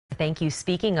Thank you.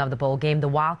 Speaking of the bowl game, the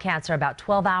Wildcats are about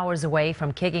 12 hours away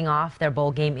from kicking off their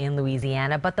bowl game in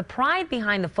Louisiana. But the pride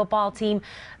behind the football team,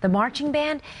 the marching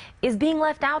band, is being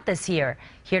left out this year.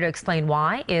 Here to explain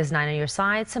why is 9 on your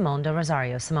side, Simone de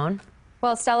Rosario. Simone?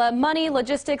 Well, Stella, money,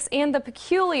 logistics, and the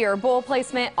peculiar bowl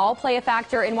placement all play a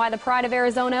factor in why the pride of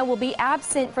Arizona will be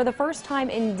absent for the first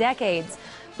time in decades.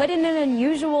 But in an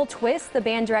unusual twist, the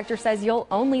band director says you'll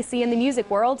only see in the music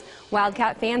world.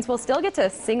 Wildcat fans will still get to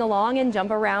sing along and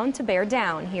jump around to Bear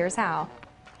Down. Here's how.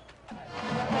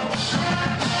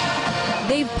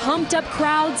 They've pumped up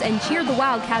crowds and cheered the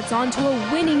Wildcats on to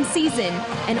a winning season,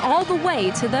 and all the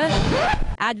way to the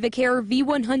Advocare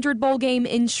V100 bowl game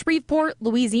in Shreveport,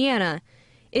 Louisiana.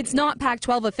 It's not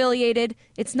Pac-12 affiliated,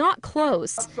 it's not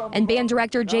close, and band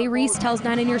director Jay Reese tells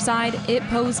 9 on your side it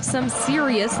posed some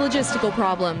serious logistical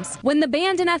problems. When the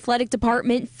band and athletic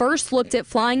department first looked at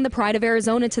flying the pride of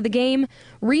Arizona to the game,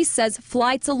 Reese says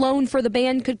flights alone for the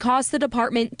band could cost the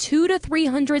department $200,000 to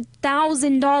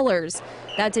 $300,000.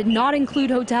 That did not include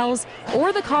hotels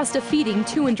or the cost of feeding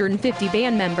 250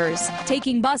 band members.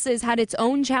 Taking buses had its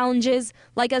own challenges,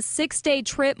 like a 6-day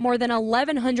trip more than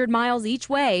 1,100 miles each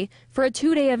way for a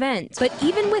 2-day event. But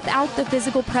even without the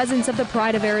physical presence of the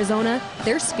pride of Arizona,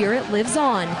 their spirit lives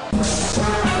on.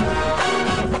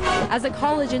 As a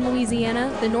college in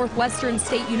Louisiana, the Northwestern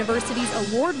State University's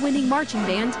award-winning marching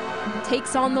band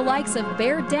takes on the likes of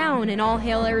Bear Down and All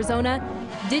Hail Arizona,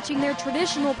 ditching their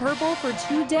traditional purple for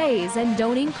 2 days and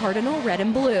donning cardinal red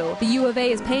and blue. The U of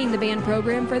A is paying the band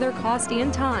program for their cost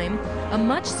and time, a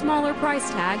much smaller price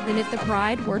tag than if the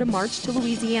pride were to march to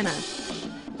Louisiana.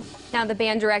 Now, the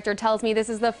band director tells me this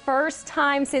is the first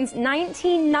time since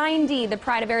 1990 the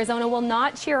Pride of Arizona will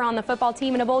not cheer on the football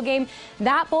team in a bowl game.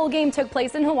 That bowl game took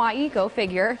place in Hawaii, go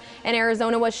figure, and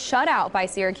Arizona was shut out by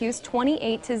Syracuse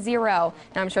 28-0.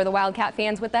 Now, I'm sure the Wildcat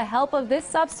fans, with the help of this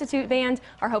substitute band,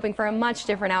 are hoping for a much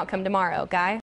different outcome tomorrow. Guy?